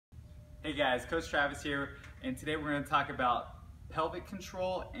Hey guys, Coach Travis here, and today we're going to talk about pelvic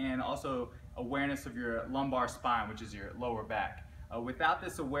control and also awareness of your lumbar spine, which is your lower back. Without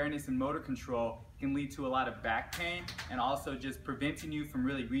this awareness and motor control, it can lead to a lot of back pain and also just preventing you from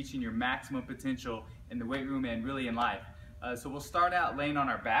really reaching your maximum potential in the weight room and really in life. So we'll start out laying on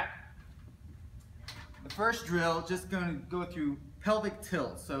our back. The first drill, just going to go through pelvic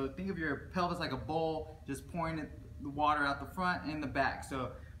tilt. So think of your pelvis like a bowl, just pouring the water out the front and the back.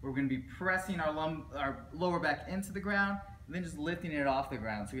 So we're going to be pressing our lower back into the ground and then just lifting it off the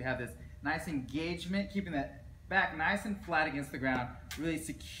ground. So we have this nice engagement, keeping that back nice and flat against the ground, really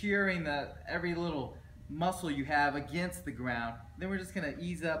securing every little muscle you have against the ground. Then we're just going to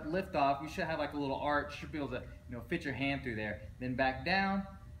ease up, lift off. You should have like a little arch. You should be able to fit your hand through there. Then back down,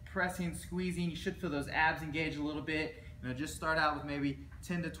 pressing, squeezing. You should feel those abs engage a little bit. Just start out with maybe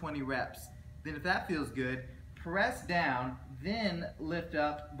 10 to 20 reps. Then if that feels good, press down, then lift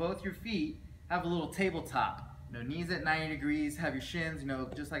up both your feet. Have a little tabletop. Knees at 90 degrees, have your shins,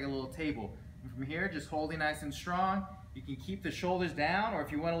 just like a little table. And from here, just holding nice and strong. You can keep the shoulders down, or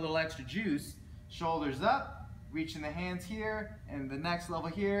if you want a little extra juice, shoulders up, reaching the hands here, and the next level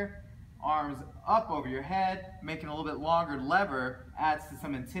here, arms up over your head, making a little bit longer lever adds to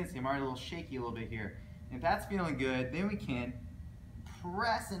some intensity. I'm already a little shaky a little bit here. And if that's feeling good, then we can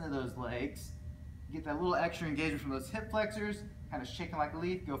press into those legs, get that little extra engagement from those hip flexors, kind of shaking like a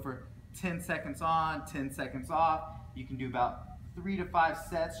leaf. Go for 10 seconds on, 10 seconds off. You can do about 3 to 5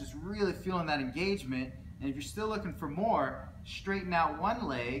 sets, just really feeling that engagement. And if you're still looking for more, straighten out one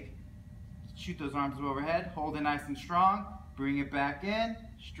leg, shoot those arms overhead, hold it nice and strong, bring it back in,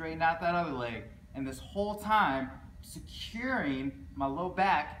 straighten out that other leg. And this whole time, securing my low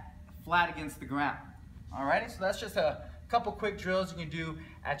back flat against the ground. Alrighty, so that's just a couple quick drills you can do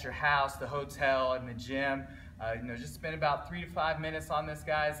at your house, the hotel, and the gym. Just spend about 3 to 5 minutes on this,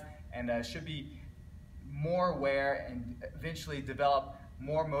 guys, and should be more aware and eventually develop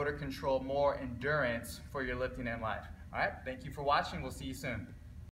more motor control, more endurance for your lifting in life. All right, thank you for watching. We'll see you soon.